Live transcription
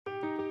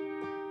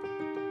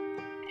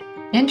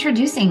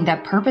Introducing the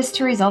Purpose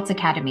to Results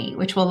Academy,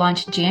 which will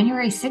launch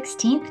January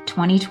 16th,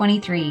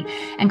 2023,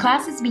 and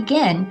classes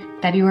begin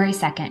February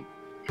 2nd.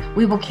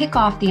 We will kick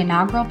off the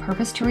inaugural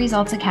Purpose to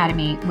Results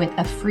Academy with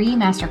a free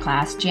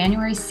masterclass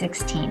January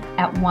 16th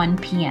at 1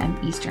 p.m.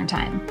 Eastern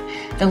Time.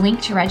 The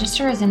link to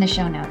register is in the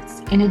show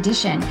notes. In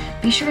addition,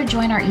 be sure to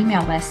join our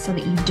email list so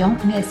that you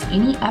don't miss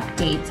any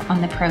updates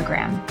on the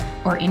program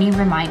or any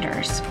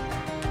reminders.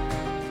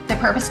 The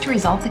Purpose to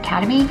Results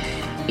Academy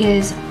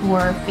is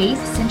for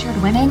faith-centered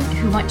women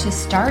who want to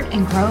start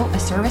and grow a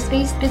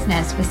service-based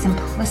business with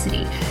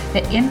simplicity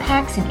that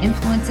impacts and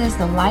influences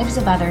the lives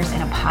of others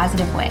in a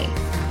positive way,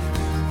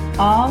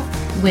 all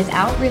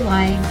without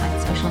relying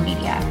on social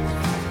media.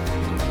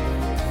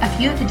 A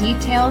few of the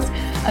details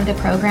of the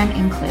program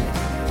include: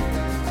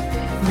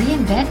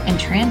 reinvent and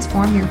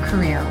transform your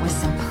career with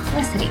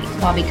simplicity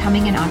while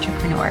becoming an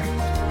entrepreneur.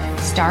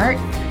 Start,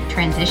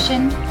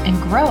 transition, and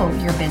grow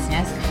your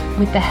business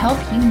with the help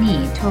you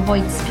need to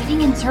avoid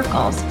spinning in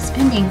circles,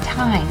 spending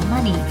time,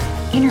 money,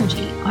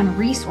 energy on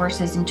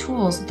resources and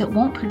tools that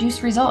won't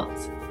produce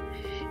results.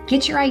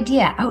 Get your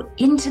idea out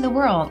into the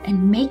world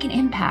and make an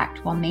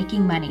impact while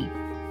making money.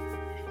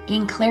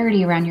 Gain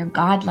clarity around your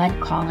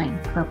God-led calling,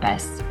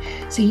 purpose,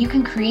 so you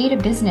can create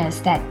a business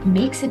that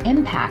makes an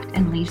impact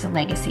and leaves a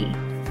legacy.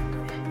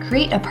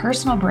 Create a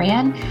personal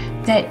brand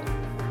that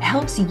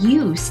helps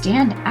you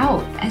stand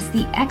out as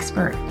the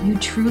expert you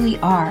truly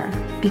are.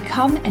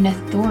 Become an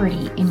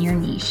authority in your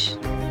niche.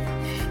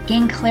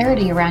 Gain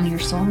clarity around your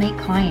soulmate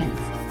clients.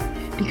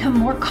 Become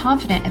more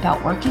confident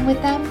about working with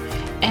them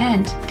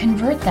and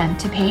convert them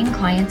to paying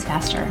clients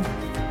faster.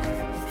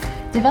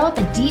 Develop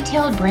a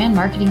detailed brand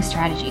marketing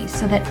strategy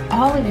so that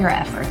all of your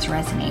efforts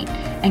resonate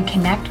and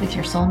connect with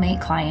your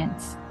soulmate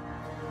clients.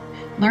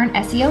 Learn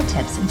SEO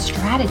tips and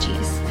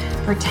strategies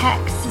for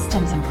tech,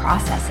 systems, and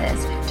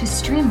processes to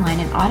streamline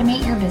and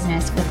automate your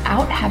business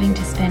without having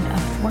to spend a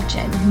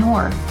fortune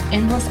nor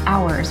endless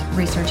hours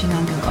researching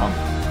on Google.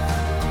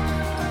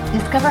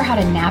 Discover how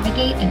to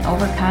navigate and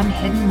overcome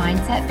hidden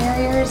mindset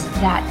barriers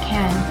that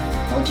can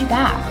hold you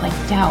back, like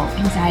doubt,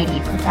 anxiety,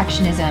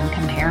 perfectionism,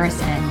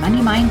 comparison,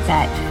 money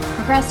mindset,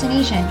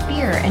 procrastination,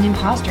 fear, and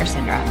imposter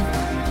syndrome.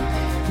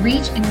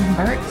 Reach and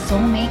convert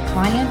soulmate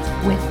clients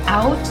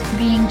without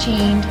being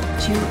chained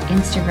to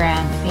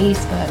Instagram,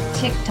 Facebook,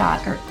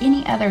 TikTok, or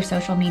any other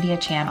social media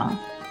channel.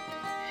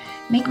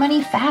 Make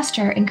money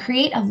faster and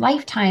create a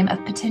lifetime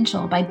of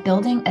potential by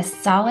building a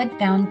solid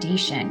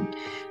foundation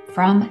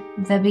from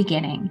the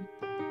beginning.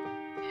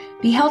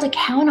 Be held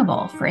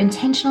accountable for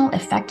intentional,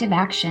 effective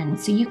action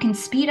so you can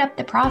speed up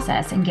the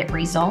process and get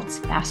results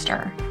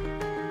faster.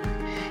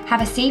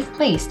 Have a safe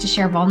place to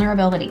share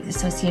vulnerabilities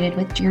associated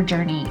with your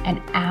journey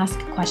and ask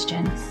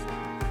questions.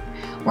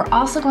 We're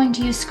also going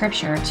to use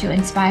scripture to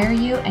inspire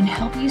you and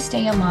help you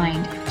stay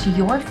aligned to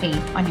your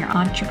faith on your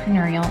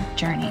entrepreneurial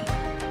journey.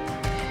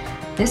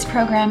 This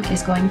program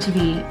is going to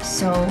be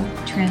so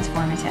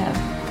transformative.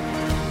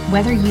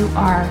 Whether you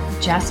are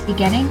just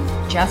beginning,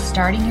 just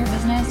starting your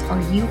business,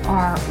 or you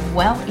are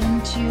well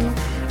into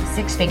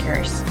six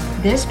figures,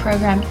 this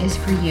program is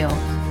for you,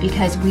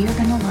 because we are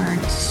going to learn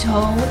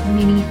so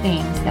many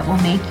things that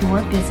will make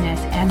your business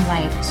and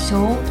life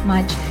so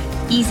much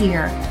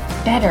easier,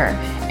 better,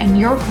 and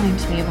you're going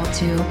to be able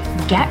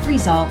to get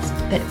results,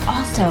 but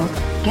also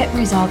get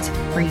results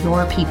for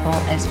your people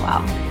as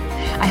well.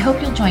 I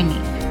hope you'll join me.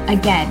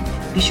 Again,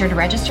 be sure to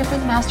register for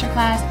the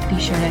masterclass.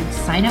 Be sure to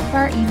sign up for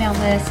our email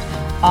list.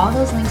 All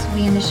those links will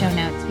be in the show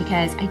notes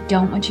because I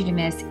don't want you to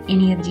miss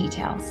any of the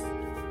details.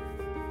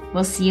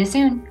 We'll see you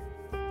soon.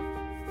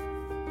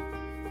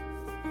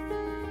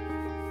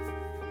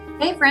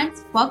 Hey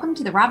friends, welcome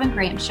to the Robin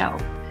Graham Show.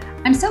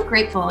 I'm so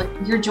grateful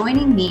you're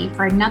joining me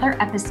for another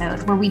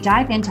episode where we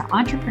dive into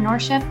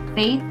entrepreneurship,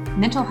 faith,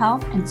 mental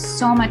health, and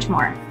so much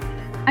more.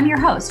 I'm your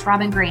host,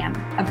 Robin Graham,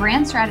 a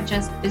brand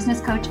strategist, business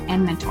coach,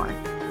 and mentor.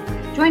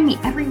 Join me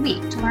every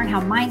week to learn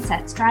how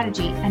mindset,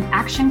 strategy, and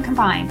action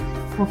combined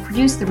will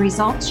produce the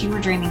results you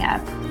are dreaming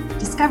of.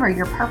 Discover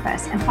your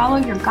purpose and follow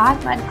your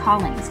God-led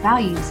callings,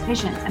 values,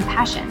 visions, and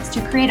passions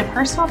to create a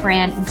personal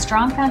brand and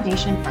strong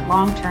foundation for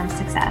long-term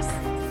success.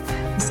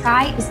 The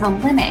sky is the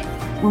limit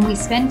when we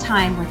spend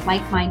time with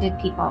like-minded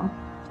people.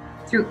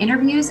 Through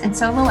interviews and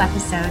solo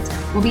episodes,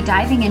 we'll be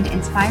diving into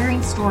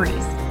inspiring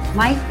stories,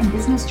 life and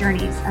business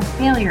journeys of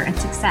failure and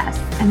success,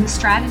 and the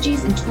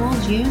strategies and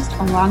tools used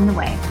along the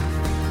way.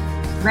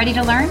 Ready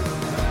to learn?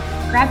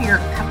 Grab your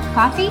cup of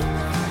coffee,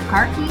 the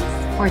car keys,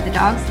 or the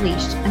dog's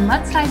leash, and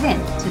let's dive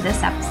into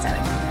this episode.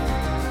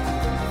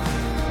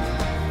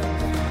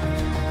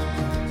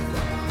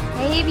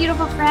 Hey,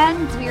 beautiful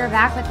friends. We are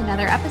back with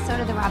another episode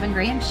of The Robin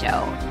Graham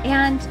Show.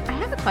 And I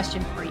have a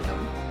question for you.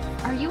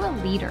 Are you a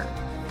leader?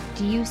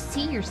 Do you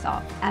see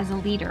yourself as a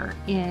leader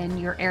in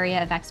your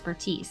area of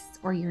expertise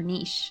or your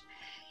niche?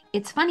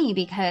 It's funny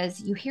because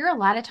you hear a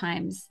lot of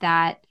times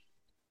that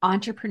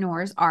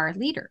entrepreneurs are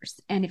leaders.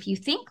 And if you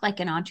think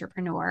like an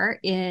entrepreneur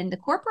in the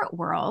corporate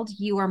world,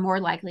 you are more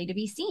likely to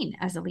be seen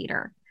as a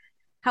leader.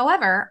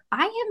 However,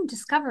 I am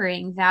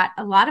discovering that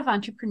a lot of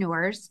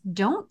entrepreneurs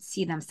don't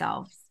see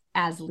themselves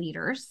as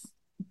leaders.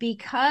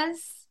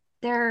 because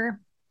they're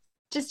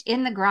just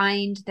in the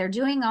grind, they're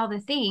doing all the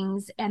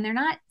things, and they're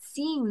not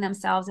seeing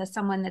themselves as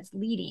someone that's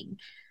leading.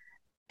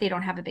 They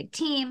don't have a big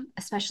team,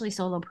 especially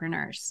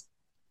solopreneurs.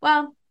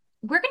 Well,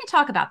 we're going to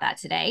talk about that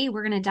today.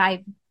 We're going to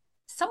dive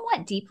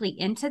somewhat deeply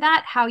into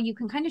that, how you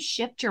can kind of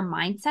shift your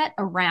mindset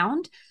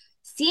around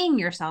seeing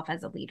yourself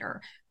as a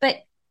leader, but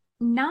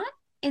not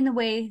in the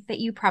way that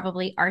you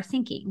probably are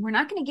thinking. We're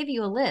not going to give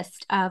you a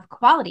list of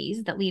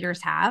qualities that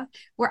leaders have.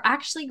 We're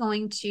actually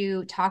going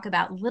to talk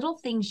about little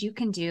things you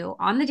can do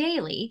on the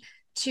daily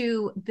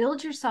to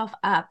build yourself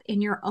up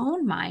in your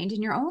own mind,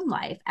 in your own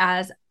life,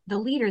 as the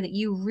leader that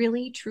you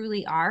really,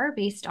 truly are,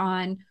 based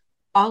on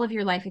all of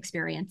your life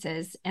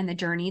experiences and the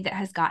journey that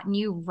has gotten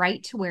you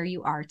right to where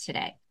you are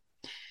today.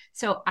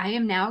 So I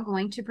am now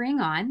going to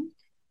bring on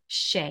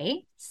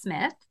Shea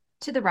Smith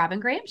to the Robin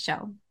Graham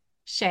Show.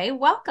 Shea,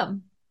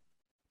 welcome.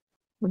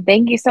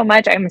 Thank you so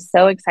much. I'm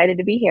so excited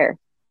to be here.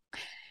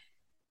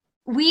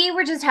 We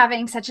were just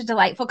having such a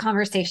delightful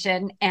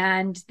conversation,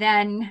 and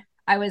then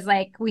I was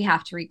like, we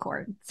have to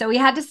record. So we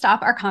had to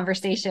stop our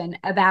conversation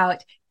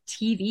about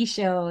TV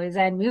shows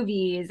and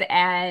movies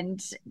and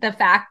the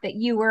fact that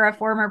you were a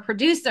former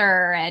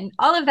producer and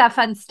all of that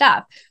fun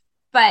stuff.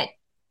 But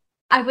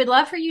I would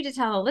love for you to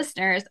tell the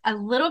listeners a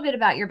little bit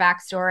about your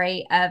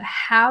backstory of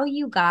how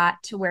you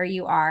got to where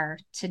you are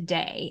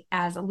today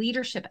as a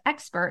leadership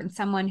expert and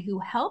someone who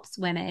helps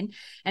women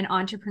and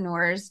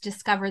entrepreneurs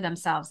discover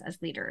themselves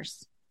as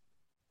leaders.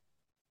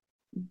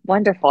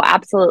 Wonderful.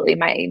 Absolutely.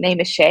 My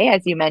name is Shea,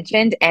 as you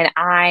mentioned, and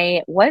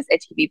I was a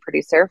TV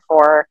producer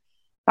for,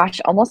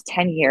 almost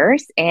 10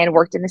 years and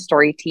worked in the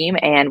story team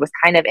and was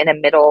kind of in a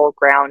middle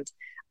ground,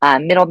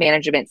 middle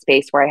management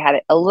space where I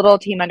had a little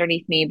team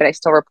underneath me, but I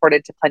still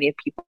reported to plenty of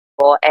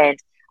people. And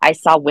I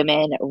saw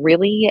women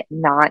really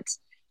not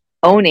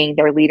owning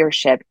their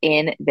leadership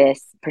in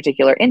this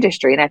particular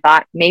industry. And I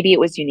thought maybe it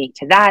was unique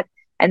to that.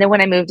 And then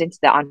when I moved into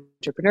the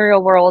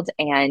entrepreneurial world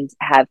and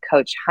have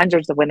coached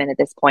hundreds of women at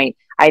this point,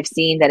 I've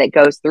seen that it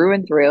goes through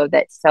and through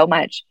that so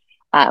much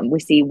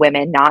we see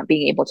women not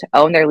being able to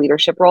own their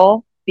leadership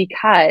role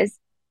because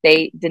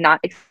they did not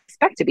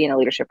expect to be in a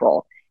leadership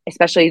role,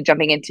 especially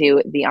jumping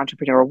into the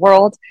entrepreneurial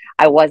world.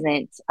 I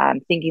wasn't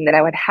thinking that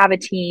I would have a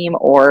team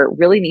or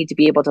really need to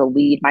be able to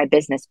lead my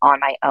business on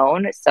my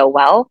own so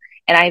well.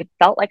 And I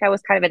felt like I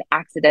was kind of an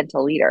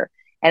accidental leader.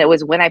 And it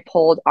was when I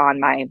pulled on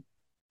my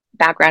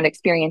background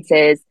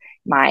experiences,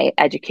 my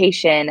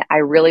education, I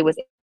really was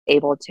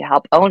able to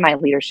help own my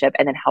leadership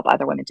and then help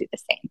other women do the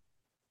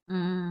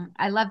same.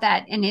 I love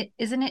that. And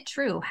isn't it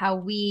true how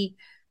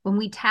when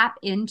we tap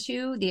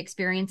into the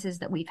experiences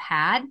that we've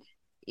had,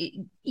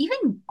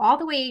 even all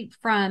the way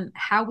from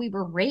how we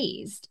were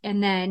raised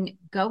and then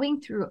going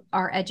through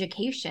our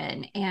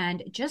education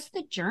and just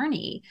the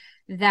journey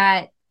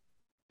that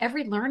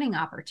every learning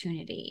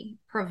opportunity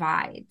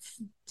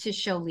provides to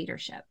show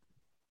leadership.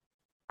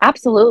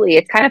 Absolutely.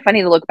 It's kind of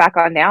funny to look back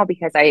on now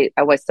because I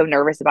was so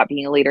nervous about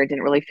being a leader,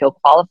 didn't really feel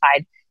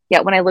qualified.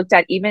 Yet when I looked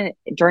at even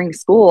during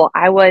school,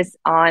 I was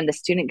on the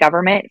student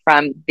government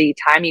from the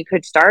time you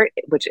could start,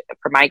 which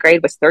for my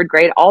grade was third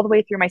grade, all the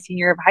way through my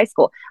senior year of high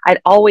school.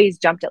 I'd always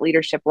jumped at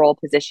leadership role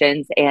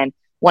positions and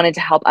wanted to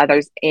help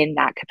others in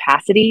that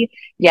capacity.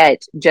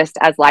 Yet just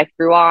as life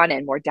grew on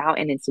and more doubt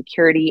and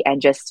insecurity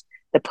and just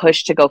the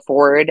push to go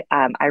forward,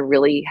 I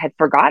really had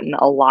forgotten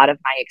a lot of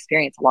my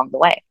experience along the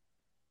way.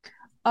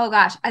 Oh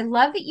gosh, I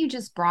love that you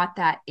just brought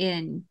that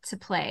in to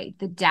play,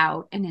 the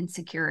doubt and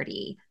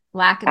insecurity,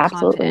 lack of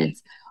Absolutely.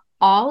 confidence.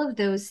 All of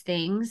those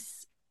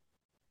things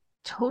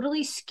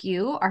totally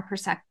skew our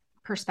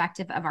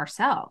perspective of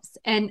ourselves.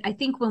 And I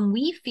think when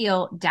we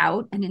feel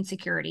doubt and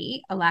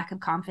insecurity, a lack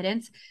of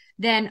confidence,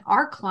 then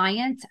our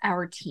clients,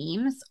 our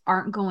teams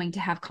aren't going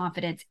to have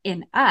confidence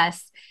in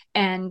us.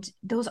 And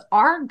those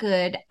are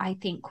good, I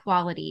think,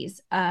 qualities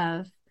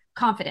of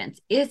confidence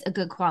is a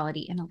good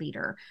quality in a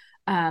leader.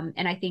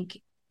 And I think,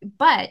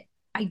 but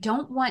I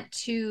don't want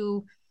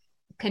to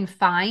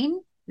confine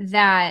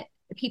that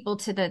people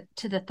to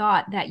the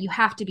thought that you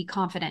have to be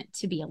confident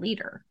to be a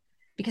leader,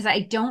 because I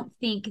don't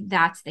think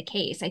that's the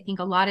case. I think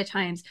a lot of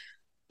times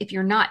if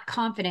you're not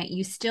confident,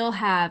 you still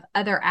have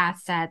other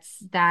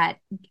assets that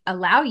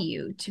allow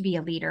you to be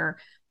a leader.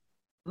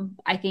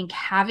 I think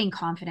having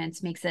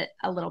confidence makes it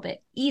a little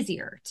bit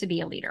easier to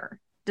be a leader.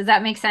 Does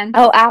that make sense?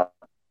 Oh,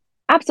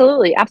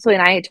 absolutely. Absolutely.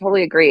 And I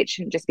totally agree. It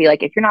shouldn't just be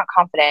like, if you're not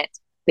confident,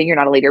 then you're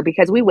not a leader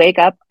because we wake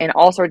up in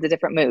all sorts of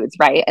different moods,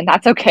 right? And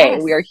that's okay.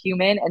 We are Yes.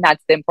 human and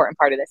that's the important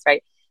part of this,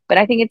 right? But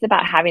I think it's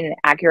about having an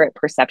accurate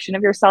perception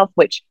of yourself,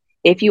 which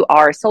if you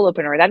are a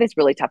solopreneur, that is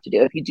really tough to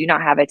do. If you do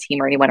not have a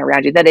team or anyone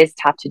around you, that is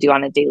tough to do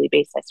on a daily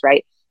basis,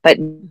 right? But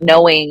Mhm.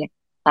 knowing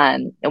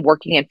and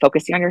working and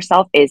focusing on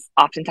yourself is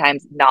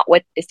oftentimes not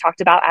what is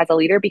talked about as a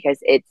leader because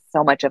it's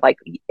so much of like,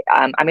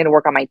 I'm going to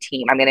work on my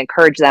team. I'm going to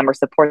encourage them or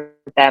support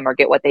them or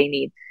get what they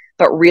need.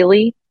 But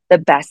really, the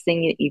best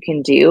thing that you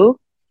can do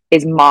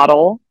is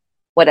model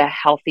what a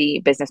healthy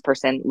business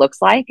person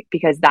looks like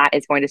because that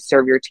is going to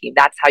serve your team.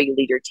 That's how you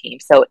lead your team.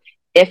 So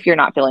if you're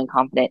not feeling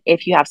confident,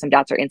 if you have some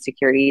doubts or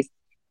insecurities,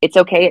 it's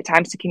okay at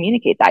times to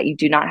communicate that. You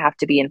do not have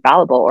to be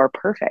infallible or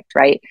perfect,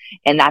 right?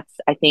 And that's,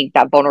 I think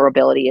that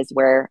vulnerability is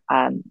where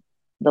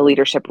the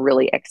leadership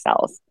really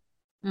excels.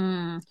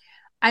 Mm,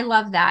 I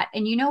love that.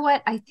 And you know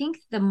what? I think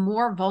the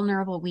more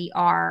vulnerable we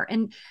are,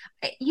 and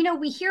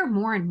we hear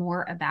more and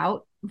more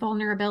about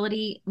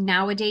vulnerability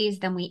nowadays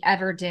than we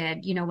ever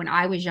did, when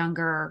I was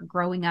younger,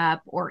 growing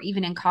up, or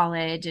even in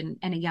college and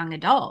a young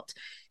adult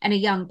and a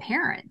young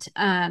parent.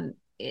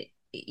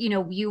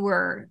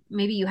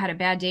 Maybe you had a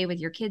bad day with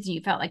your kids and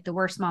you felt like the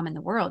worst mom in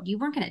the world. You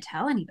weren't going to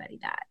tell anybody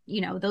that.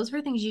 Those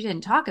were things you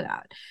didn't talk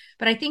about.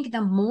 But I think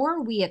the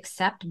more we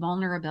accept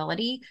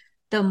vulnerability,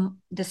 the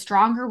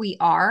stronger we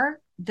are,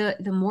 the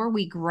more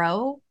we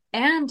grow,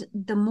 and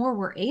the more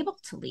we're able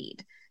to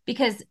lead,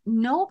 because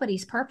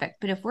nobody's perfect.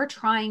 But if we're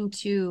trying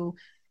to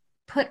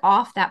put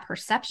off that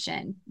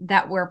perception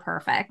that we're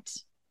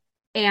perfect,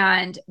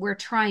 and we're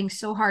trying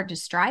so hard to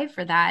strive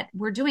for that,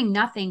 we're doing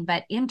nothing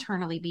but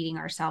internally beating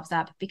ourselves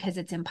up because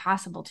it's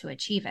impossible to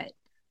achieve it.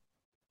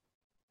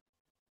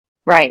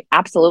 Right.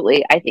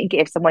 Absolutely. I think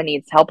if someone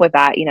needs help with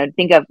that,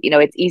 think of,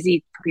 it's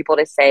easy for people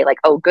to say like,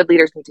 oh, good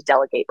leaders need to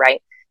delegate,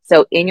 right?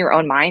 So in your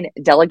own mind,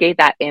 delegate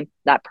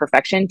that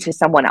perfection to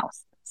someone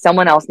else.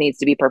 Someone else needs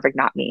to be perfect,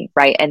 not me,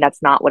 right? And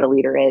that's not what a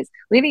leader is.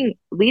 Leading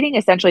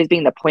essentially is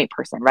being the point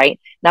person, right? And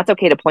that's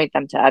okay to point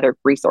them to other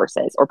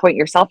resources or point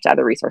yourself to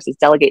other resources.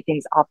 Delegate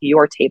things off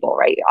your table,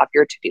 right? Off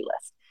your to-do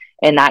list.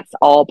 And that's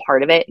all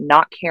part of it.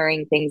 Not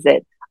carrying things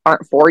that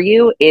aren't for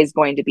you is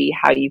going to be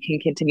how you can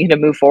continue to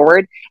move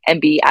forward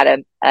and be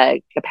at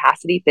a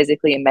capacity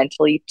physically and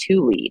mentally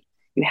to lead.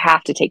 You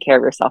have to take care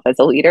of yourself as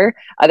a leader.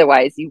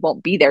 Otherwise, you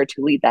won't be there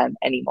to lead them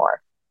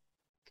anymore.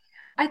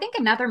 I think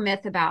another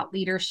myth about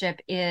leadership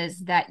is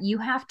that you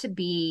have to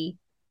be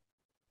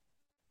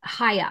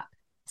high up,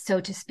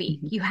 so to speak.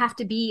 Mm-hmm. You have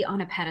to be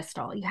on a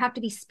pedestal. You have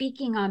to be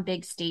speaking on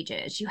big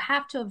stages. You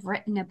have to have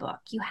written a book.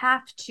 You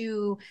have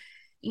to,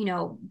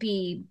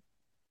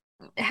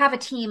 have a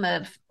team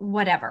of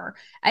whatever.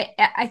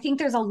 I think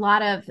there's a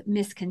lot of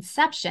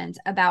misconceptions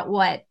about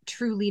what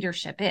true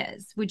leadership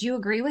is. Would you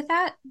agree with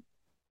that?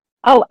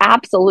 Oh,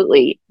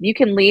 absolutely. You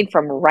can lead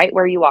from right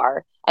where you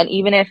are. And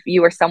even if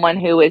you are someone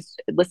who is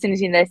listening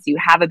to this, you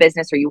have a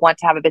business or you want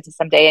to have a business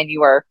someday and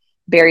you are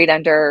buried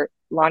under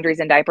laundries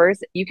and diapers,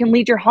 you can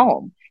lead your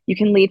home. You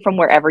can lead from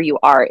wherever you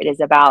are. It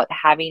is about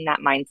having that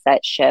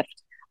mindset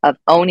shift of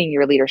owning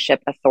your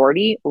leadership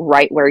authority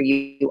right where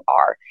you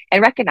are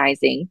and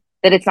recognizing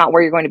that it's not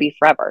where you're going to be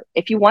forever.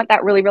 If you want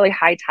that really, really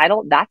high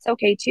title, that's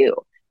okay too.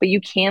 But you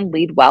can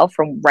lead well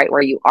from right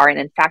where you are. And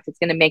in fact, it's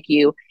going to make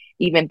you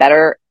even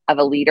better of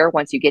a leader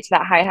once you get to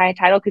that high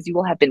title, because you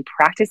will have been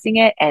practicing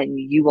it and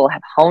you will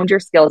have honed your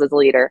skills as a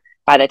leader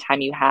by the time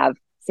you have,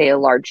 say, a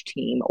large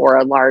team or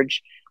a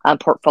large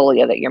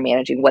portfolio that you're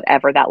managing,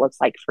 whatever that looks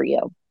like for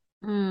you.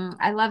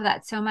 I love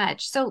that so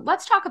much. So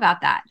let's talk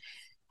about that.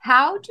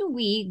 How do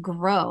we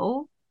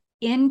grow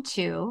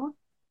into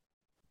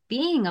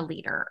being a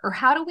leader, or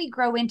how do we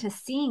grow into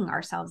seeing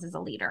ourselves as a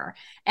leader?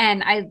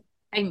 And I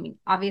mean,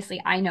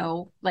 obviously I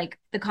know like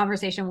the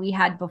conversation we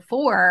had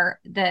before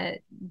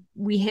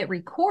we hit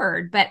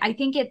record, but I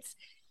think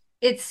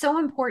it's so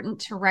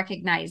important to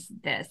recognize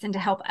this and to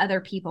help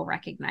other people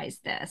recognize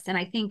this. And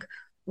I think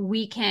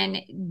we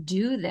can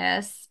do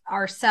this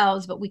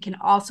ourselves, but we can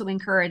also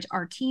encourage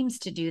our teams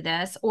to do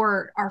this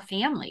or our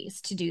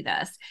families to do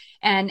this.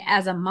 And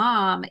as a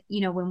mom,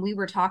 when we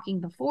were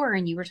talking before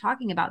and you were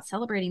talking about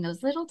celebrating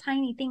those little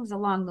tiny things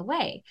along the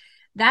way,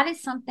 that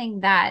is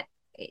something that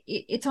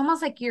it's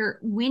almost like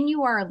when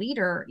you are a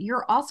leader,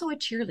 you're also a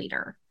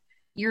cheerleader.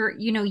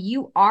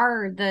 You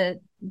are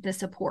the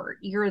support.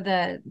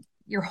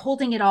 You're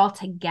holding it all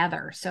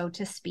together, so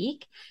to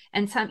speak.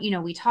 And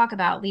we talk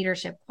about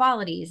leadership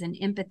qualities and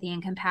empathy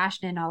and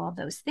compassion and all of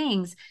those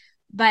things,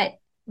 but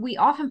we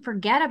often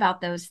forget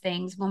about those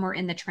things when we're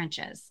in the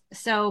trenches.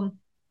 So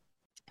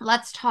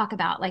let's talk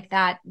about like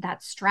that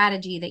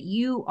strategy that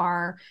you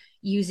are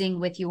using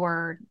with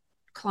your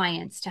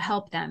clients to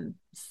help them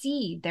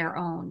see their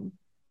own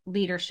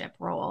leadership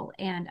role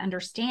and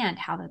understand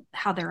how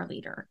they're a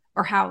leader,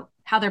 or how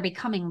they're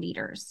becoming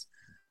leaders.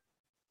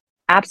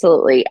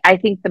 Absolutely. I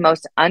think the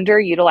most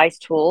underutilized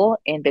tool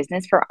in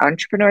business for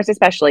entrepreneurs,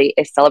 especially,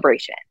 is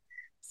celebration.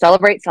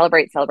 Celebrate,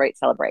 celebrate, celebrate,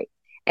 celebrate.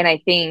 And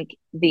I think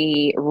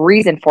the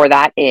reason for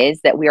that is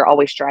that we are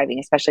always striving,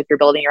 especially if you're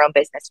building your own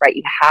business, right?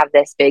 You have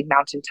this big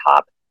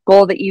mountaintop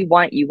goal that you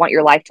want. You want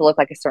your life to look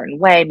like a certain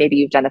way. Maybe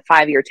you've done a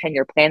 5-year,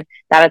 10-year plan.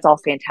 That is all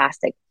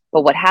fantastic.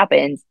 But what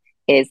happens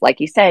is, like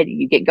you said,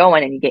 you get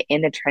going and you get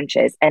in the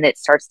trenches and it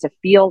starts to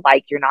feel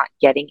like you're not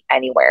getting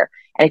anywhere.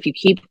 And if you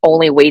keep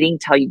only waiting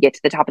till you get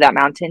to the top of that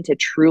mountain to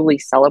truly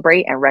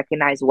celebrate and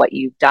recognize what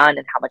you've done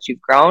and how much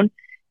you've grown,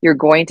 you're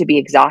going to be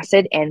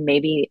exhausted and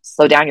maybe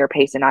slow down your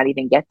pace and not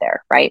even get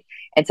there, right?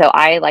 And so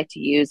I like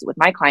to use with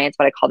my clients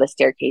what I call the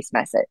staircase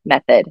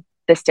method.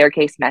 The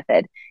staircase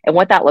method. And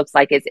what that looks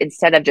like is,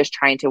 instead of just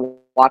trying to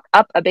walk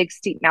up a big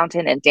steep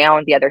mountain and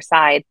down the other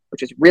side,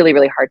 which is really,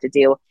 really hard to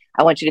do,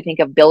 I want you to think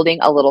of building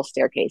a little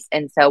staircase.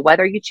 And so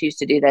whether you choose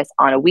to do this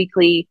on a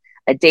weekly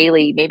a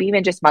daily, maybe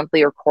even just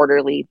monthly or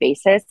quarterly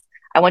basis,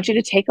 I want you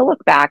to take a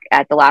look back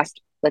at the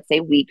last, let's say,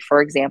 week,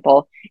 for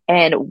example,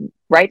 and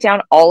write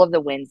down all of the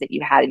wins that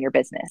you had in your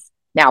business.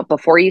 Now,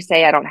 before you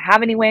say, I don't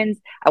have any wins,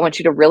 I want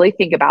you to really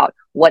think about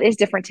what is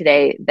different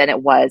today than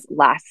it was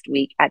last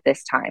week at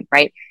this time,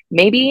 right?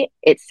 Maybe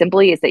it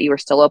simply is that you are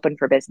still open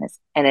for business.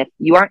 And if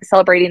you aren't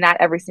celebrating that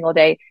every single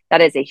day,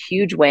 that is a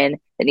huge win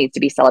that needs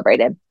to be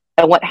celebrated.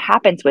 And what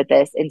happens with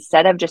this,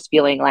 instead of just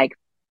feeling like,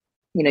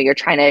 you're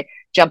trying to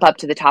jump up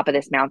to the top of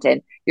this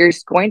mountain, you're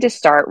just going to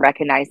start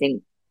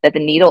recognizing that the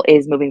needle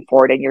is moving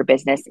forward in your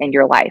business and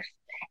your life.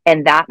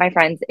 And that, my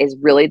friends, is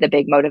really the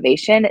big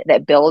motivation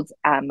that builds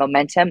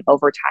momentum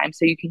over time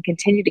so you can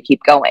continue to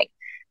keep going.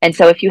 And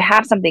so if you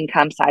have something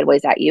come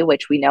sideways at you,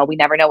 which we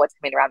never know what's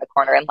coming around the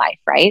corner in life,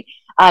 right?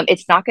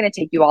 It's not going to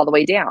take you all the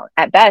way down.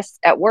 At best,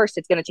 at worst,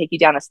 it's going to take you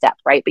down a step,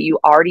 right? But you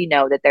already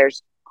know that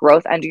there's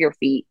growth under your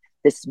feet.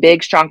 This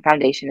big, strong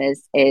foundation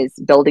is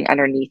building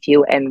underneath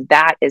you. And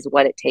that is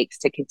what it takes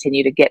to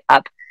continue to get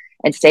up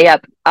and stay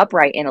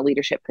upright in a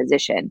leadership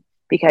position.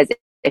 Because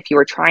if you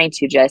were trying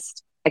to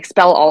just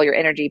expel all your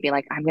energy, being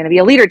like, I'm going to be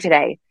a leader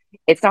today,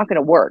 it's not going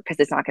to work because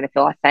it's not going to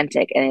feel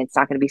authentic and it's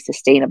not going to be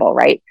sustainable,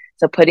 right?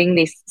 So putting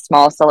these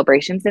small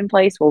celebrations in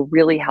place will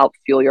really help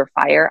fuel your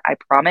fire. I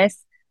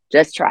promise.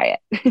 Just try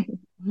it.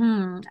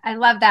 I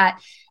love that.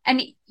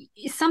 And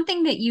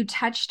something that you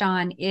touched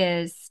on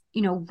is,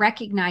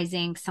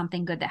 recognizing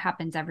something good that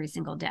happens every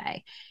single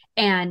day.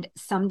 And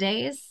some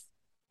days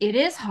it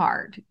is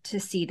hard to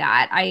see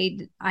that.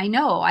 I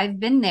know I've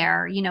been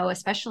there,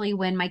 especially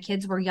when my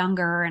kids were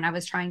younger and I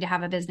was trying to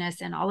have a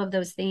business and all of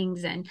those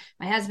things, and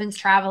my husband's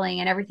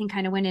traveling and everything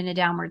kind of went in a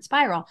downward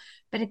spiral.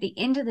 But at the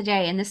end of the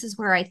day, and this is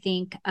where I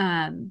think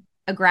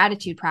a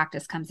gratitude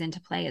practice comes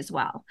into play as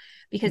well.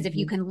 Because if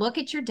you can look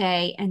at your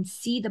day and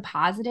see the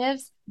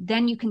positives,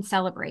 then you can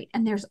celebrate.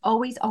 And there's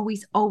always,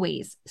 always,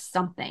 always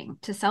something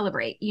to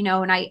celebrate,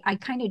 and I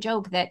kind of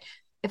joke that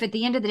if at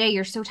the end of the day,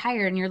 you're so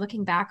tired and you're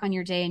looking back on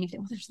your day and you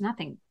think, well, there's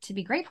nothing to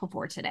be grateful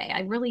for today.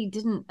 I really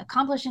didn't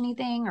accomplish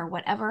anything or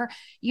whatever.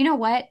 You know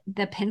what?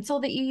 The pencil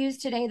that you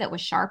used today that was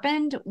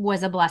sharpened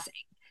was a blessing.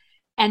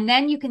 And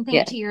then you can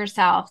think to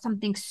yourself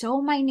something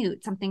so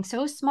minute, something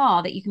so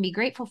small that you can be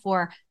grateful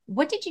for.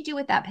 What did you do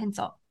with that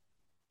pencil?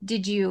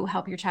 Did you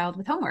help your child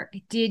with homework?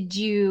 Did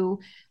you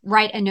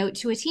write a note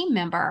to a team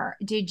member?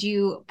 Did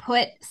you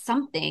put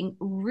something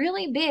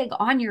really big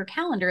on your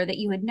calendar that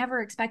you had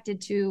never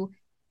expected to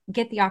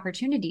get the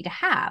opportunity to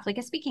have, like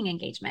a speaking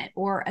engagement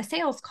or a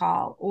sales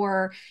call,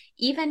 or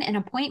even an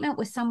appointment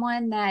with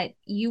someone that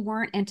you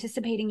weren't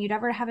anticipating you'd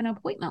ever have an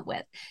appointment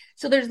with?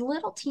 So there's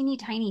little teeny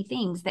tiny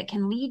things that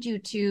can lead you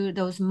to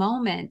those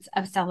moments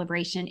of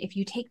celebration. If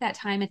you take that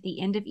time at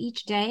the end of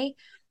each day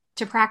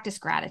to practice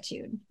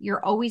gratitude,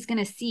 you're always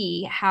going to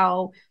see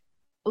how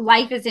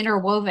life is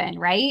interwoven,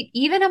 right?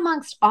 Even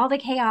amongst all the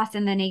chaos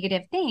and the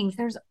negative things,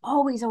 there's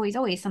always, always,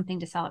 always something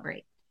to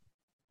celebrate.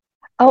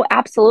 Oh,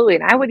 absolutely.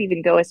 And I would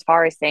even go as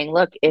far as saying,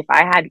 look, if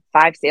I had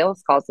 5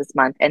 sales calls this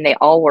month and they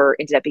all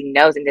ended up being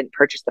no's and didn't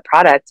purchase the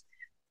product,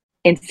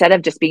 instead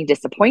of just being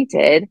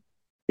disappointed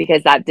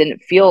because that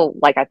didn't feel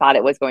like I thought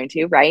it was going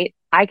to, right?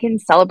 I can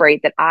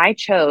celebrate that I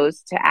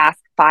chose to ask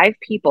 5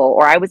 people,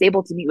 or I was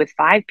able to meet with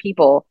 5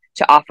 people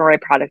to offer a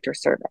product or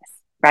service,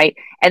 right?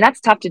 And that's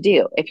tough to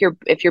do. If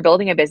you're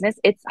building a business,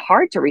 it's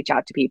hard to reach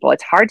out to people.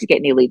 It's hard to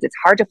get new leads. It's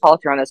hard to follow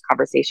through on those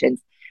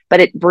conversations, but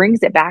it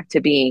brings it back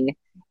to being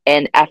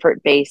an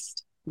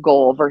effort-based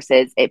goal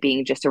versus it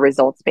being just a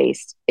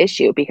results-based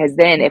issue. Because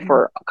then if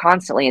we're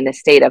constantly in this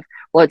state of,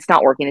 well, it's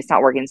not working,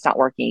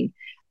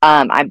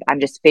 I'm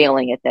just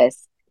failing at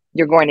this,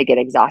 you're going to get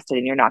exhausted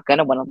and you're not going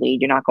to want to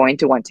lead. You're not going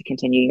to want to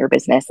continue your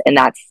business. And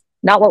that's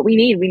not what we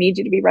need. We need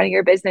you to be running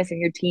your business and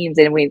your teams,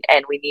 and we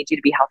need you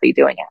to be healthy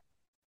doing it.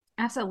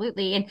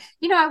 Absolutely. And,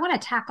 I want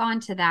to tack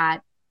on to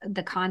that,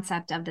 the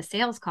concept of the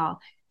sales call.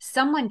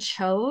 Someone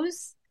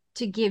chose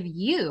to give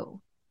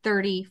you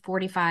 30,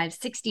 45,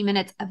 60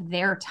 minutes of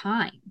their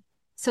time.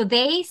 So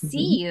they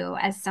see you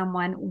as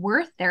someone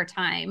worth their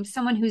time,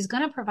 someone who's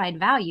going to provide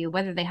value,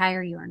 whether they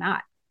hire you or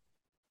not.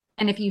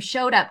 And if you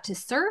showed up to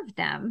serve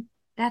them,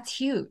 that's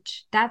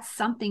huge. That's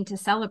something to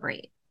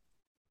celebrate.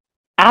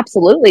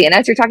 Absolutely. And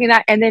as you're talking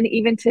that, and then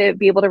even to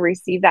be able to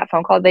receive that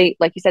phone call, they,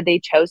 like you said, they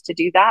chose to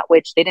do that,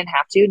 which they didn't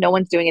have to. No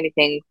one's doing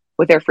anything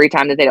with their free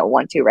time that they don't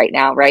want to right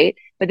now, right?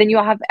 But then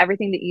you'll have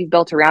everything that you've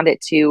built around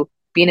it to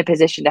be in a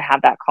position to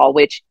have that call,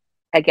 which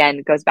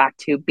again goes back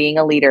to being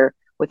a leader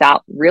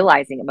without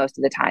realizing it most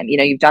of the time.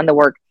 You've done the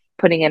work,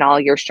 putting in all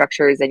your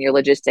structures and your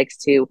logistics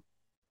to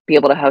be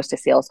able to host a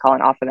sales call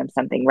and offer them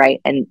something, right?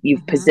 And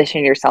you've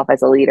positioned yourself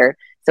as a leader.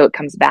 So it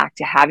comes back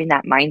to having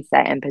that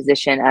mindset and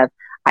position of,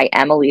 I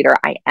am a leader.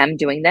 I am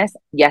doing this.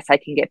 Yes, I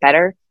can get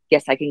better.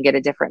 Yes, I can get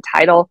a different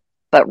title.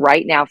 But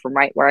right now, from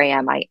right where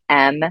I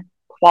am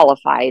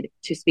qualified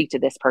to speak to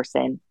this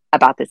person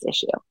about this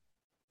issue.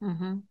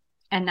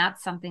 And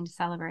that's something to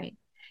celebrate.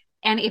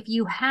 And if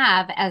you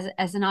have,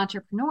 as an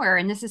entrepreneur,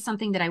 and this is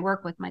something that I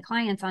work with my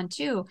clients on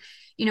too,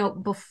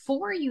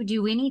 before you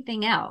do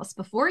anything else,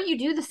 before you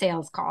do the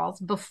sales calls,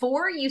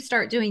 before you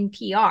start doing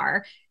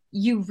PR,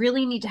 you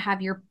really need to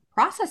have your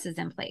processes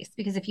in place.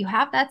 Because if you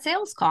have that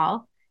sales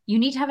call, you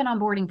need to have an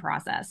onboarding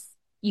process.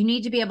 You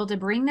need to be able to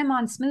bring them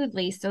on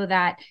smoothly so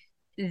that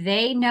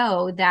they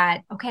know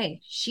that, okay,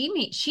 she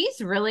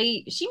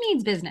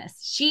means business.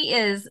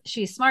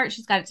 She's smart.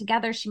 She's got it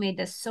together. She made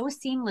this so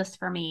seamless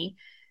for me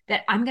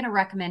that I'm going to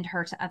recommend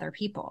her to other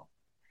people.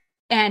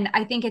 And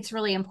I think it's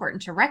really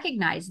important to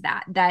recognize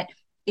that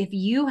if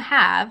you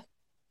have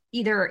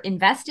either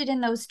invested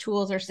in those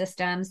tools or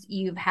systems,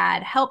 you've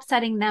had help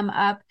setting them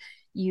up,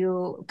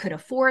 you could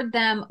afford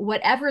them,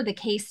 whatever the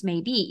case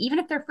may be, even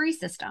if they're free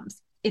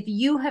systems, if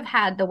you have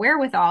had the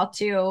wherewithal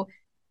to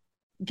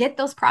get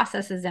those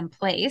processes in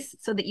place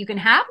so that you can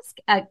have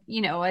an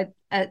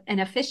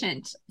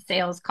efficient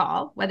sales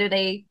call, whether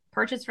they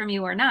purchase from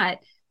you or not,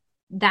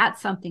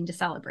 that's something to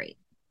celebrate.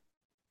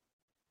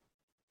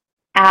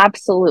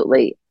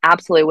 Absolutely.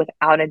 Absolutely.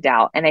 Without a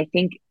doubt. And I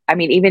think,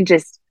 even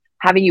just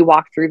having you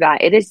walk through that,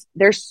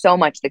 there's so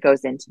much that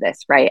goes into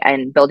this, right?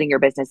 And building your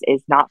business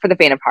is not for the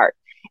faint of heart.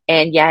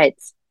 And yet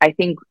I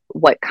think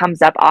what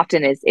comes up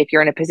often is if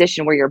you're in a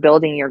position where you're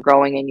building, you're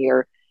growing, and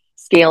you're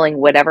scaling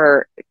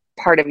whatever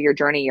part of your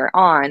journey you're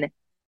on,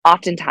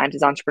 oftentimes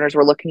as entrepreneurs,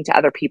 we're looking to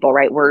other people,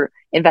 right? We're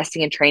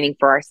investing in training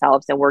for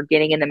ourselves, and we're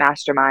getting in the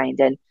mastermind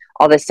and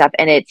all this stuff.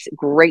 And it's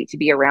great to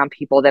be around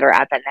people that are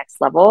at that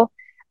next level.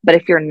 But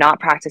if you're not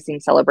practicing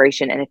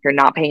celebration, and if you're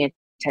not paying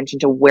attention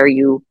to where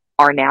you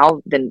are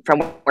now than from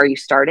where you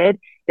started,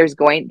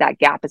 that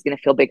gap is going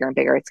to feel bigger and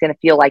bigger. It's going to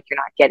feel like you're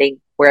not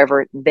getting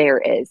wherever there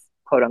is,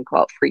 quote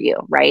unquote, for you.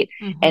 Right.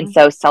 Mm-hmm. And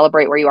so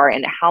celebrate where you are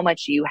and how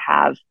much you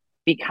have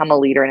become a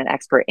leader and an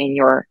expert in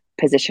your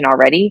position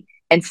already,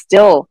 and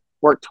still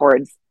work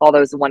towards all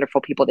those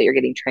wonderful people that you're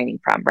getting training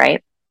from.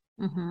 Right.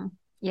 Mm-hmm.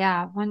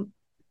 Yeah.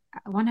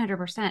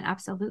 100%.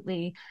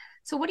 Absolutely.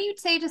 So what do you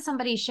say to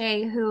somebody,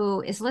 Shea,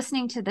 who is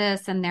listening to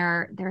this and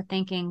they're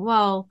thinking,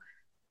 well,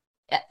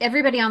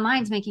 everybody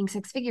online is making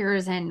six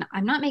figures and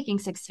I'm not making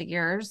six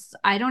figures.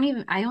 I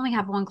only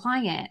have one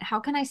client.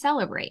 How can I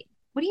celebrate?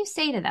 What do you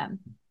say to them?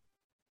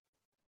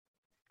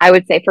 I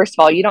would say, first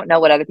of all, you don't know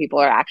what other people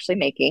are actually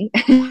making.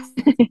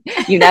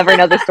 You never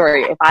know the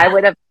story. If I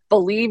would have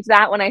believed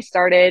that when I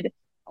started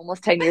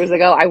almost 10 years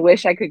ago, I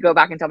wish I could go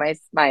back and tell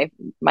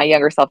my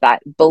younger self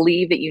that.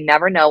 Believe that you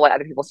never know what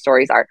other people's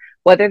stories are,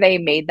 whether they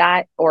made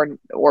that or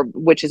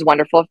which is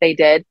wonderful if they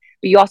did,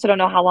 but you also don't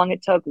know how long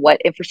it took,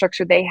 what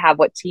infrastructure they have,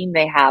 what team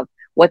they have,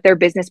 what their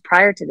business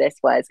prior to this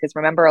was. Because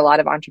remember, a lot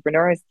of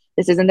entrepreneurs,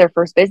 this isn't their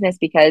first business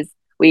because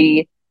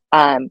we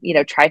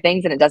try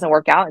things and it doesn't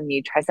work out and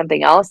you try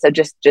something else. So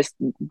just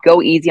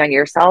go easy on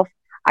yourself.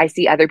 I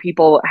see other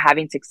people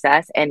having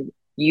success and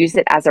use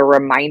it as a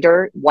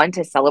reminder, one,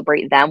 to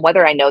celebrate them,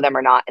 whether I know them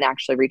or not, and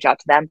actually reach out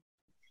to them.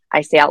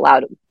 I say out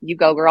loud, you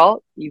go,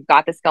 girl, you've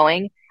got this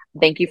going.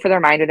 Thank you for the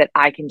reminder that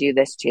I can do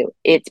this too.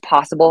 It's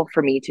possible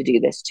for me to do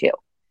this too.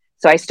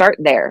 So I start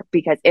there,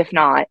 because if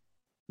not,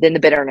 then the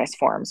bitterness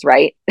forms,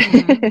 right?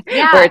 Mm-hmm.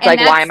 Yeah, where it's like,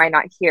 why am I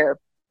not here?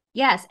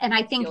 Yes. And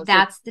I think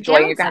that's the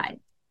downside.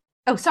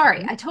 Oh,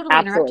 sorry. I totally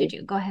interrupted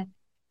you. Go ahead.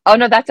 Oh,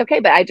 no, that's okay.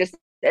 But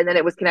and then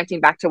it was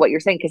connecting back to what you're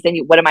saying. Cause then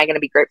what am I going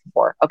to be grateful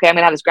for? Okay. I'm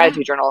going to have this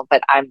gratitude journal,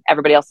 but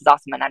everybody else is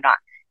awesome and I'm not,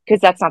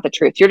 because that's not the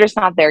truth. You're just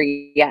not there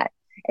yet.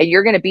 And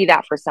you're going to be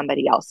that for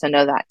somebody else. So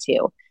know that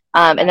too.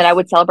 And then I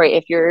would celebrate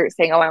if you're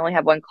saying, oh, I only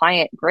have one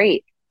client.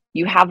 Great.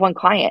 You have one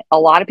client. A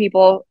lot of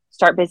people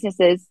start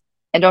businesses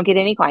and don't get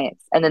any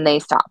clients and then they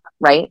stop.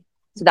 Right.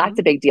 So that's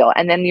a big deal.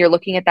 And then you're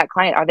looking at that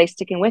client. Are they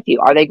sticking with you?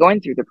 Are they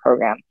going through the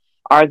program?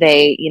 Are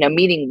they,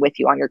 meeting with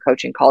you on your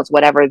coaching calls,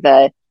 whatever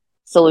the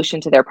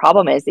solution to their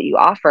problem is that you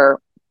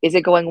offer? Is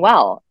it going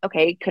well?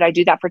 Okay. Could I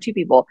do that for two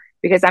people?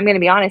 Because I'm going to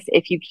be honest,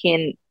 if you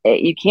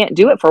can't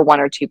do it for one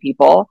or two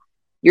people,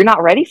 you're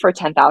not ready for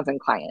 10,000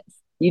 clients.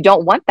 You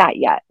don't want that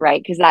yet,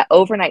 right? Because that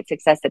overnight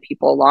success that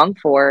people long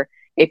for,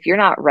 if you're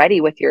not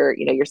ready with your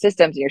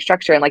systems and your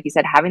structure, and like you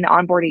said, having the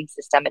onboarding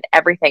system and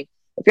everything,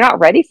 if you're not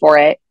ready for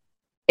it,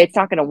 it's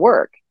not going to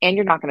work, and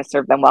you're not going to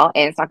serve them well,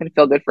 and it's not going to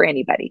feel good for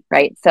anybody,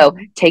 right? So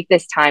take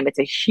this time. It's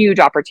a huge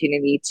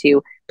opportunity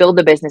to build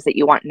the business that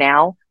you want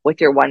now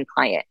with your one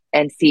client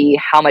and see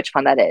how much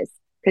fun that is.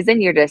 Because then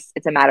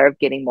it's a matter of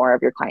getting more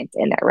of your clients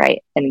in there,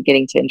 right? And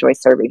getting to enjoy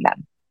serving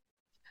them.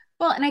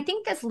 Well, and I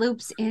think this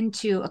loops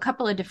into a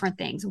couple of different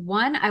things.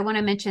 One, I want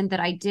to mention that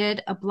I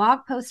did a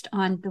blog post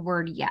on the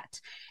word yet,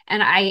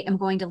 and I am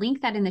going to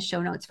link that in the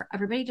show notes for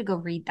everybody to go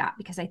read that,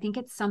 because I think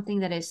it's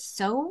something that is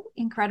so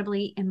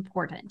incredibly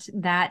important,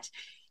 that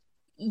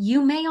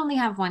you may only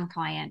have one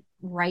client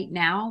right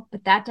now,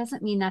 but that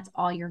doesn't mean that's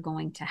all you're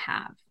going to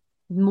have.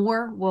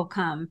 More will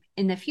come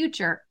in the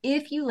future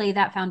if you lay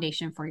that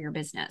foundation for your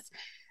business.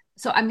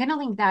 So I'm going to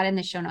link that in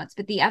the show notes.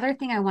 But the other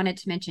thing I wanted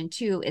to mention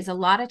too is a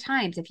lot of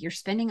times, if you're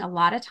spending a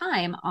lot of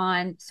time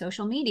on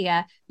social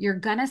media, you're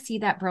going to see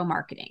that bro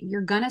marketing.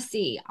 You're going to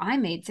see, I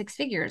made six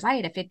figures. I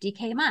had a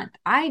 50K month.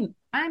 I'm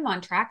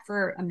on track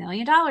for $1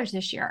 million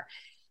this year.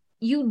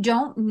 you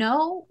don't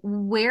know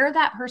where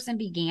that person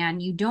began.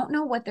 You don't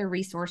know what their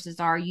resources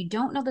are. You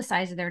don't know the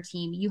size of their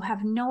team. You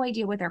have no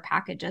idea what their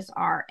packages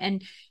are.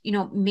 And,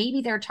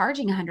 maybe they're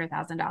charging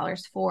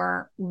 $100,000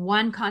 for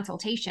one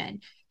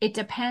consultation. It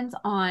depends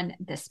on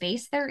the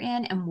space they're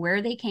in and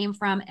where they came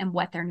from and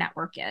what their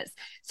network is.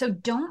 So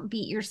don't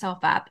beat yourself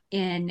up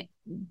in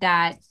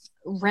that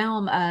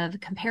realm of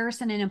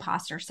comparison and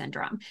imposter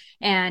syndrome.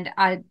 And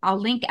I'll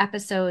link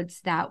episodes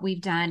that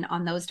we've done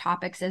on those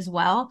topics as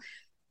well,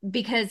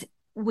 because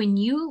when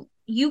you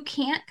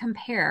can't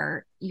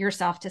compare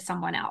yourself to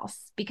someone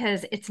else,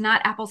 because it's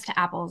not apples to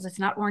apples, it's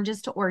not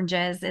oranges to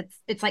oranges,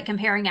 it's like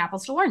comparing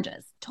apples to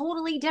oranges,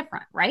 totally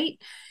different, right?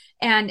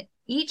 And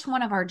each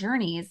one of our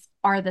journeys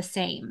are the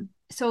same.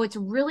 So it's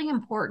really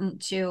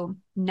important to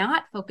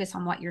not focus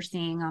on what you're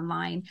seeing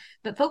online,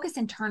 but focus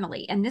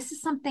internally. And this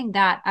is something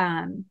that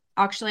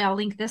actually, I'll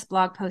link this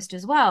blog post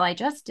as well. I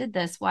just did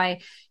this.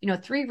 Why,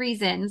 3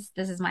 reasons,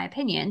 this is my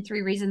opinion,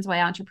 3 reasons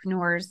why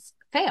entrepreneurs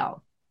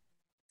fail.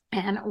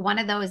 And one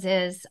of those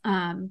is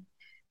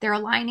they're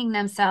aligning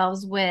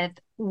themselves with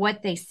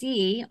what they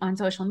see on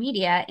social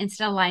media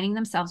instead of aligning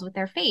themselves with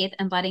their faith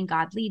and letting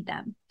God lead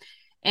them.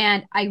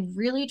 And I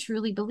really,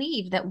 truly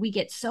believe that we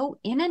get so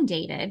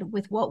inundated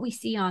with what we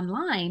see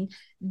online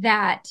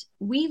that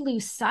we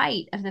lose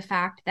sight of the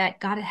fact that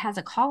God has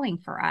a calling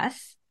for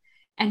us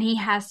and he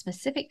has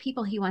specific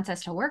people he wants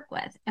us to work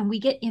with. And we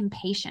get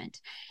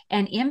impatient.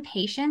 And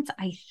impatience,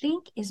 I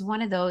think, is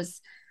one of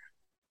those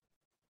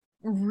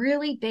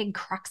really big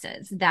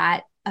cruxes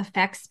that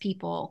affects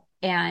people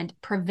and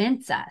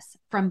prevents us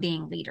from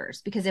being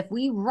leaders. Because if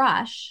we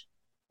rush,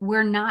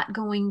 we're not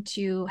going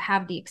to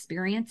have the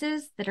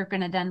experiences that are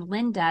going to then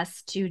lend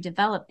us to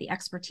develop the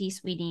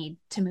expertise we need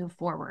to move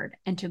forward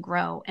and to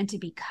grow and to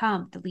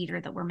become the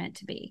leader that we're meant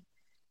to be.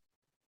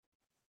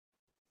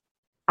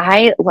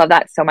 I love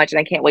that so much. And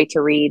I can't wait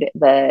to read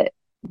the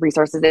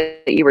resources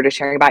that you were just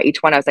sharing about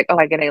each one. I was like, oh,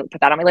 I'm going to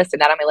put that on my list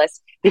and that on my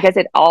list, because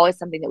it all is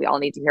something that we all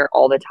need to hear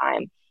all the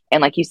time.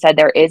 And like you said,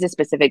 there is a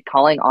specific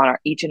calling on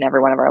each and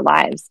every one of our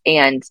lives.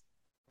 And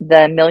the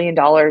 $1 million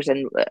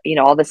and,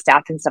 all the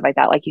stats and stuff like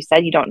that, like you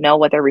said, you don't know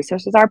what their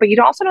resources are, but you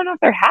also don't know if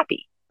they're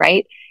happy,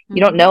 right? Mm-hmm.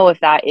 You don't know if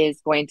that is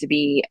going to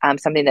be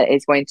something that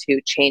is going to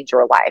change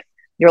your life.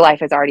 Your life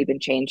has already been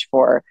changed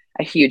for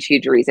a huge,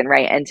 huge reason,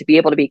 right? And to be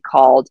able to be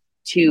called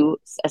to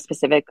a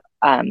specific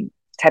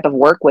type of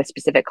work with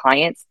specific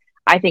clients,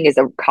 I think is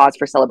a cause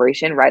for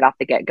celebration right off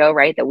the get-go,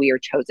 right? That we are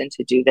chosen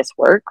to do this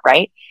work,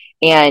 right?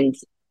 And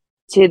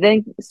to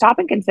then stop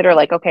and consider,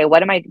 like, okay,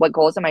 what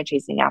goals am I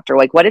chasing after?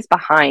 Like, what is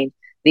behind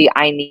the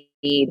I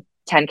need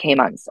 10K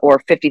months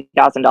or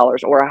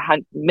 $50,000 or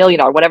 $1 million,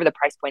 whatever the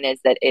price point is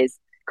that is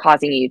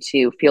causing you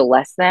to feel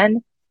less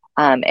than,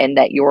 and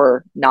that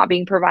you're not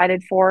being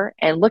provided for,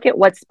 and look at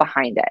what's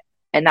behind it.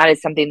 And that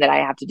is something that I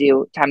have to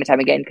do time and time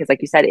again, because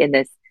like you said, in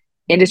this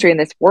industry, in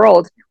this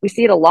world, we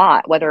see it a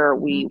lot, whether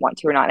we want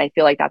to or not. And I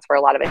feel like that's where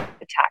a lot of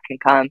attack can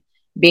come,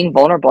 being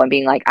vulnerable and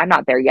being like, I'm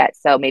not there yet,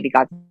 so maybe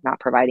God's not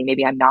providing.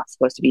 Maybe I'm not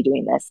supposed to be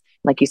doing this.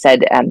 Like you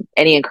said,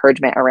 any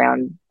encouragement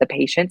around the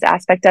patience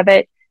aspect of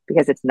it,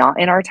 because it's not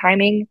in our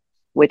timing,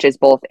 which is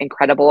both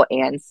incredible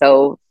and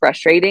so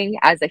frustrating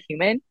as a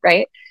human,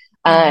 right?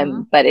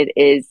 But it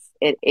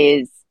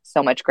is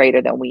so much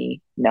greater than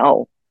we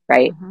know,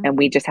 right? And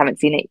we just haven't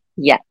seen it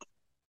yet.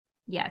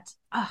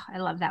 Oh, I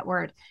love that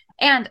word.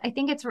 And I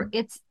think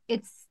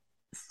it's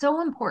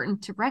so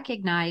important to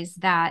recognize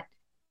that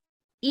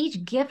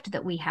each gift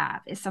that we have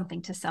is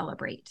something to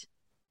celebrate.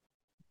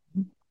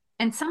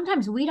 And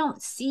sometimes we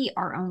don't see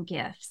our own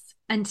gifts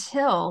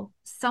until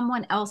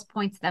someone else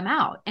points them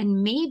out.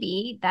 And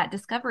maybe that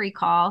discovery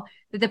call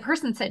that the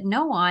person said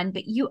no on,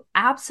 but you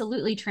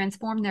absolutely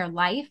transformed their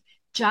life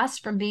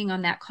just from being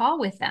on that call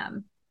with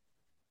them,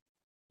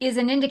 is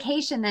an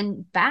indication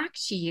then back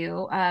to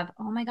you of,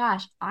 oh my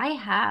gosh, I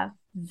have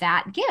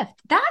that gift.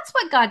 That's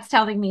what God's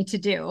telling me to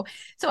do.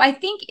 So I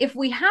think if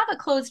we have a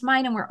closed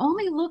mind and we're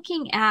only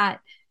looking at,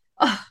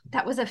 oh,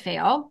 that was a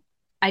fail,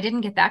 I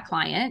didn't get that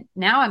client,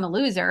 now I'm a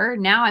loser,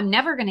 now I'm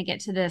never going to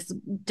get to this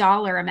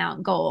dollar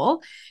amount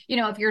goal.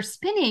 If you're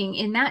spinning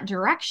in that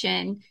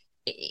direction,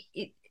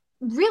 it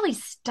really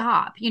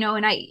stop,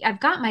 and I've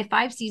got my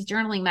 5 C's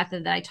journaling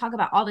method that I talk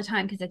about all the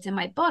time because it's in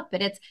my book,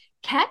 but it's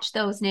catch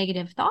those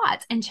negative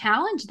thoughts and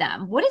challenge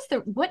them. What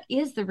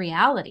is the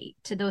reality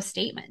to those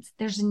statements?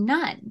 There's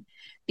none,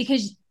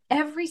 because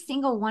every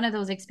single one of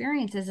those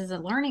experiences is a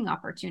learning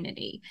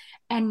opportunity.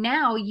 And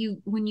now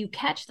when you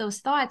catch those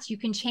thoughts, you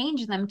can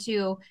change them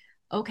to,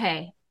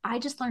 okay, I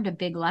just learned a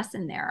big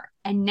lesson there.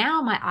 And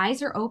now my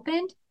eyes are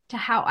opened to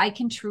how I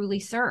can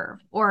truly serve,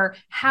 or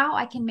how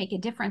I can make a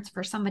difference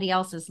for somebody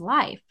else's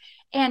life.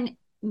 And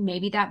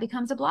maybe that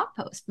becomes a blog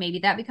post. Maybe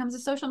that becomes a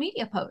social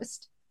media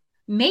post.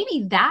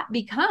 Maybe that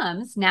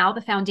becomes now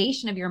the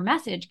foundation of your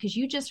message, because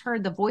you just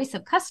heard the voice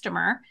of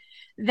customer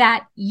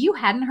that you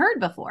hadn't heard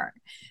before.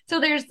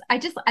 So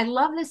I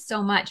love this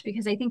so much,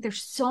 because I think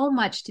there's so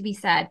much to be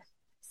said.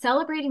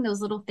 Celebrating those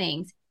little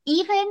things,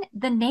 even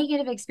the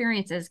negative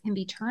experiences, can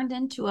be turned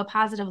into a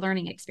positive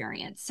learning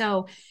experience.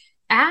 So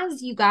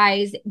as you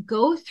guys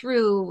go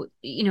through,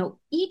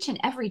 each and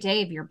every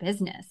day of your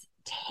business,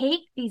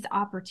 take these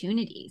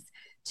opportunities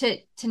to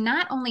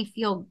not only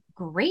feel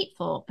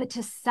grateful, but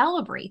to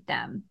celebrate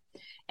them.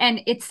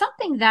 And it's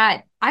something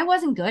that I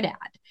wasn't good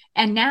at.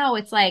 And now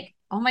it's like,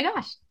 oh my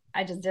gosh,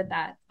 I just did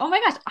that. Oh my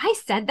gosh, I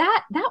said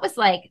that. That was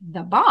like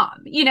the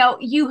bomb.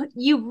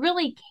 You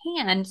really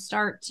can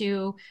start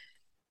to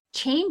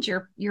change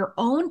your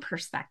own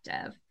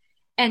perspective.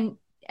 And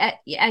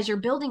as you're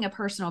building a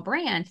personal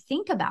brand,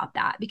 think about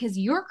that, because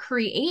you're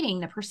creating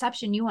the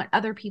perception you want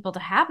other people to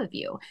have of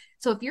you.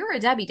 So if you're a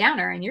Debbie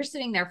Downer and you're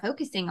sitting there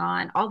focusing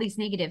on all these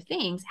negative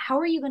things, how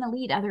are you going to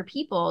lead other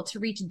people to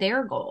reach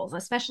their goals,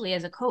 especially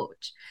as a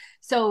coach?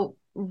 So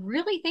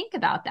really think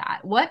about that.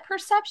 What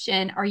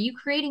perception are you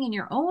creating in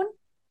your own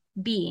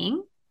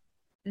being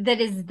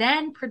that is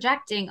then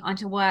projecting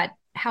onto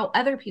how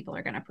other people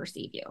are going to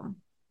perceive you?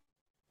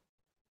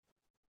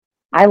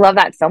 I love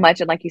that so much.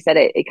 And like you said,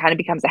 it kind of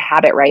becomes a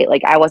habit, right?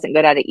 Like I wasn't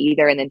good at it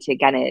either. And then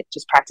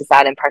just practice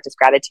that and practice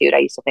gratitude. I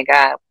used to think,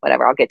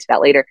 whatever, I'll get to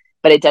that later.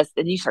 But it does,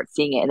 then you start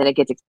seeing it and then it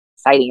gets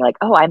exciting. You're like,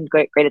 oh, I'm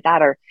great at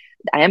that. Or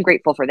I am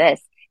grateful for this.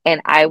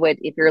 And I would,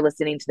 if you're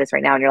listening to this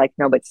right now and you're like,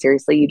 no, but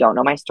seriously, you don't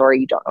know my story.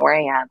 You don't know where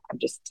I am.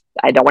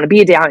 I don't want to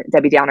be a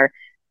Debbie Downer.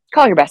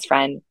 Call your best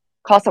friend,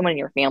 call someone in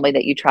your family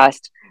that you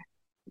trust.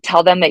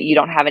 Tell them that you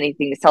don't have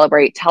anything to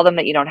celebrate. Tell them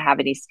that you don't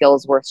have any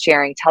skills worth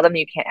sharing. Tell them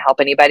you can't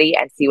help anybody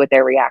and see what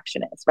their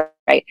reaction is,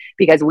 right?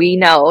 Because we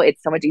know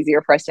it's so much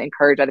easier for us to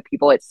encourage other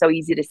people. It's so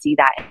easy to see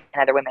that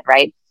in other women,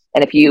 right?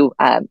 And if you,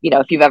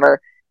 if you've ever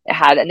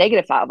had a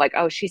negative thought of like,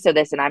 oh, she's so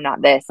this and I'm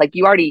not this, like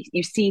you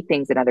see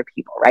things in other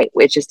people, right?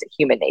 It's just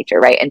human nature,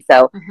 right? And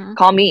so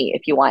call me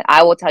if you want.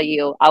 I will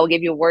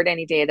give you a word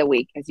any day of the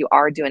week, because you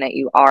are doing it.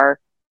 You are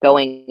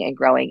going and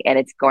growing, and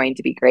it's going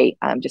to be great.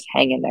 Just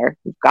hang in there.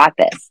 You've got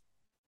this.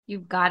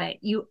 You've got it.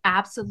 You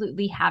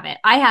absolutely have it.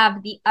 I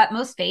have the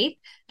utmost faith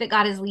that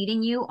God is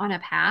leading you on a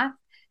path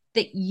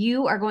that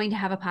you are going to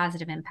have a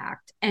positive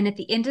impact. And at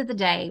the end of the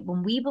day,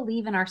 when we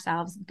believe in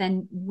ourselves,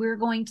 then we're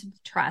going to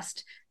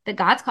trust that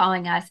God's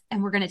calling us,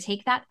 and we're going to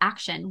take that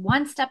action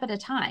one step at a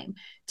time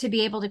to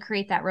be able to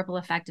create that ripple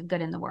effect of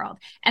good in the world.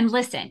 And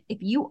listen, if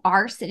you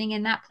are sitting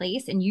in that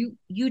place and you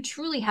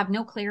truly have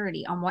no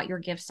clarity on what your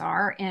gifts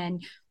are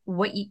and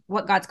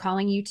what God's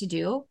calling you to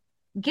do,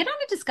 get on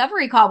a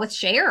discovery call with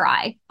Shea or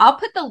I. I'll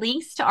put the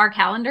links to our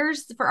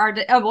calendars for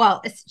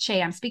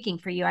Shea, I'm speaking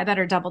for you. I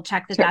better double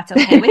check that that's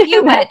okay with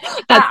you, but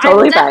that's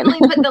totally I will definitely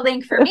fine. put the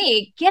link for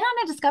me. Get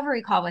on a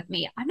discovery call with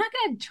me. I'm not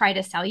going to try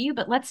to sell you,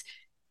 but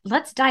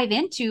let's dive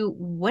into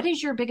what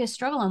is your biggest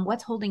struggle and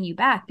what's holding you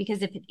back.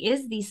 Because if it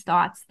is these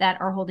thoughts that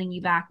are holding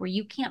you back, where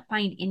you can't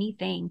find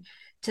anything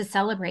to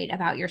celebrate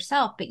about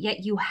yourself, but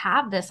yet you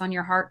have this on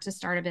your heart to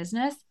start a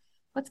business,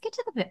 let's get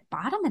to the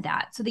bottom of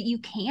that so that you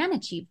can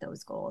achieve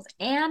those goals.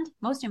 And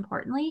most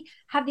importantly,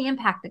 have the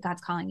impact that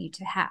God's calling you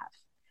to have.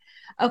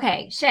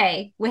 Okay,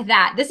 Shea, with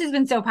that, this has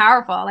been so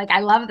powerful. Like, I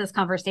love this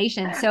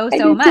conversation so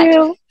much.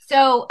 Too.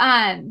 So,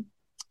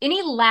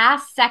 any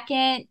last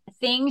second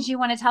things you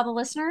want to tell the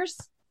listeners?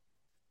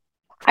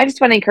 I just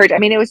want to encourage,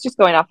 it was just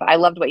going off. I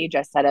loved what you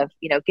just said of,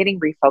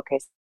 getting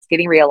refocused,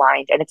 getting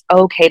realigned. And it's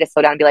okay to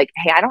slow down and be like,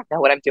 hey, I don't know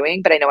what I'm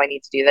doing, but I know I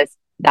need to do this.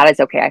 That is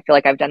okay. I feel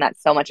like I've done that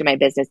so much in my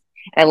business.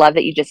 And I love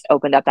that you just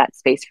opened up that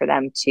space for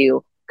them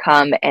to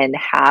come and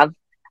have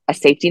a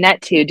safety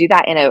net to do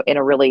that in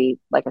a really,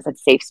 like I said,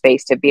 safe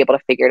space to be able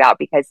to figure it out.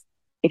 Because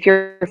if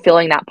you're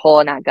feeling that pull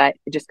in that gut,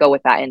 just go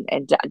with that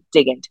and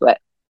dig into it.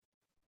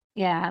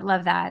 Yeah, I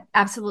love that.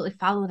 Absolutely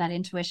follow that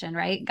intuition,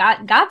 right?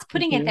 God's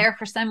putting it there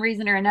for some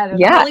reason or another.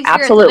 Yeah, the Holy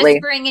Spirit's absolutely.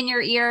 whispering in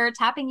your ear,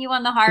 tapping you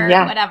on the heart,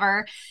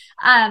 whatever.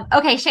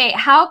 Okay, Shea,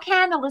 how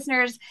can the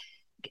listeners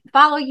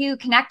follow you,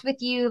 connect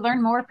with you,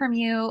 learn more from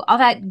you, all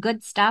that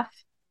good stuff?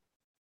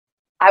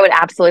 I would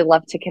absolutely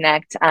love to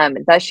connect.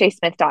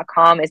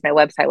 TheSheaSmith.com is my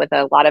website with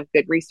a lot of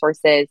good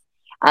resources.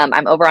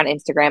 I'm over on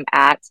Instagram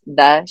at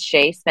The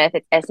Shea Smith.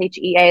 It's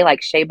SHEA,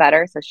 like Shea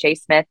Butter. So Shea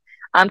Smith.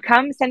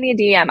 Come send me a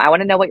DM. I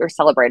want to know what you're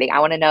celebrating. I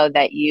want to know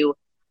that you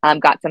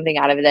got something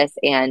out of this,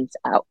 and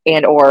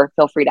or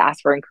feel free to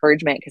ask for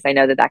encouragement, because I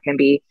know that can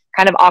be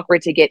kind of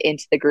awkward to get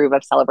into the groove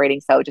of celebrating.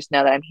 So just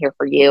know that I'm here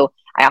for you.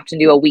 I often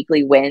do a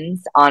weekly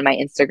wins on my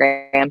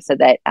Instagram so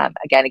that,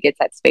 again, it gets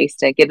that space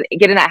to get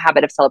in that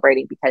habit of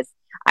celebrating, because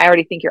I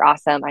already think you're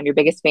awesome. I'm your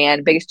biggest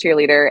fan, biggest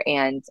cheerleader,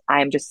 and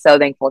I'm just so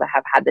thankful to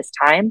have had this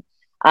time.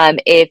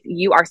 If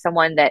you are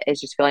someone that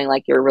is just feeling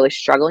like you're really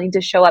struggling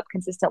to show up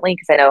consistently,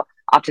 because I know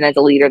often as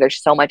a leader,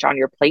 there's so much on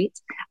your plate,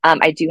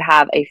 I do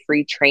have a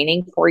free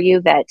training for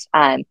you that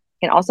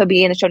can also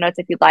be in the show notes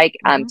if you'd like,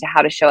 to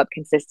how to show up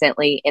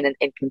consistently in an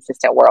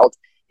inconsistent world.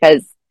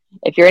 Because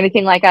if you're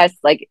anything like us,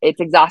 like, it's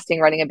exhausting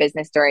running a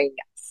business during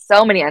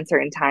so many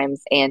uncertain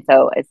times. And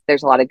so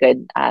there's a lot of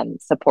good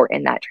support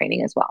in that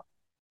training as well.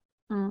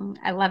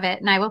 I love it.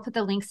 And I will put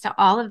the links to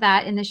all of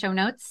that in the show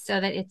notes so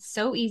that it's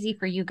so easy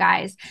for you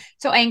guys.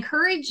 So I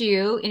encourage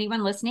you,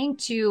 anyone listening,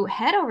 to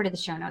head over to the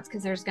show notes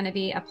because there's going to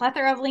be a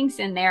plethora of links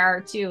in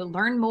there to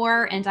learn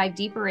more and dive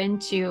deeper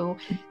into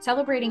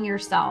celebrating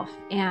yourself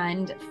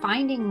and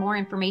finding more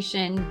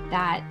information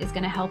that is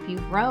going to help you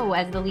grow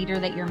as the leader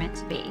that you're meant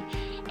to be.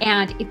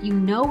 And if you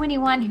know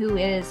anyone who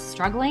is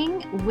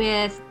struggling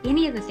with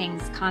any of the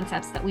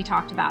concepts that we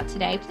talked about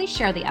today, please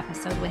share the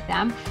episode with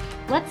them.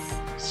 Let's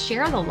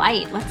share the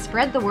light. Let's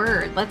spread the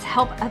word. Let's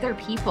help other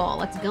people.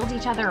 Let's build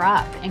each other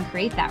up and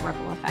create that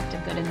ripple effect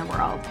of good in the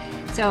world.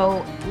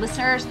 So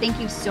listeners, thank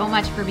you so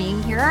much for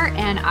being here,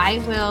 and I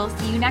will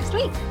see you next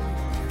week.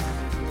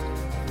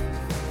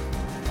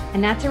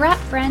 And that's a wrap,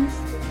 friends.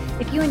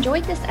 If you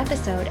enjoyed this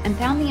episode and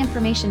found the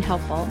information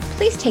helpful,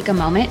 please take a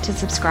moment to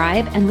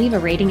subscribe and leave a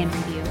rating and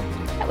review.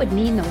 That would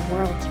mean the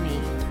world to me.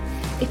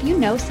 If you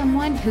know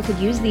someone who could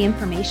use the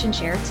information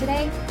shared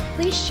today,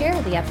 please share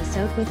the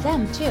episode with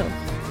them too.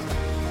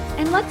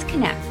 And let's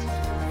connect.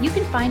 You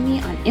can find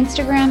me on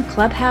Instagram,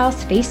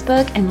 Clubhouse,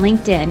 Facebook, and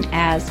LinkedIn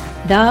as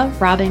The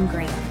Robin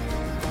Graham.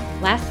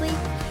 Lastly,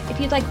 if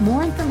you'd like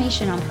more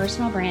information on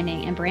personal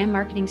branding and brand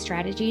marketing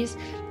strategies,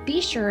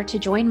 be sure to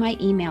join my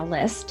email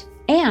list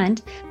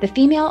and the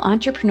Female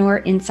Entrepreneur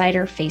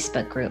Insider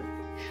Facebook group.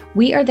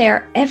 We are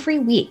there every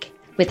week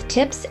with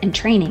tips and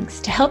trainings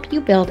to help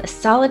you build a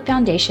solid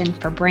foundation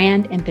for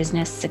brand and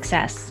business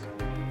success.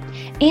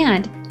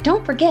 And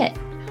don't forget,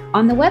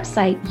 on the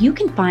website, you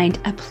can find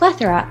a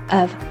plethora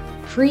of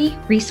free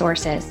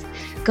resources.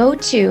 Go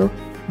to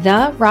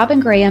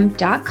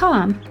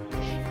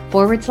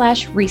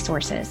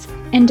therobingraham.com/resources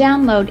and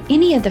download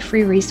any of the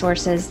free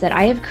resources that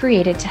I have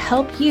created to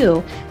help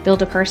you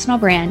build a personal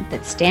brand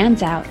that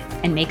stands out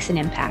and makes an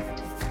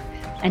impact.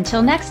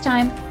 Until next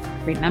time,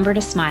 remember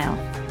to smile.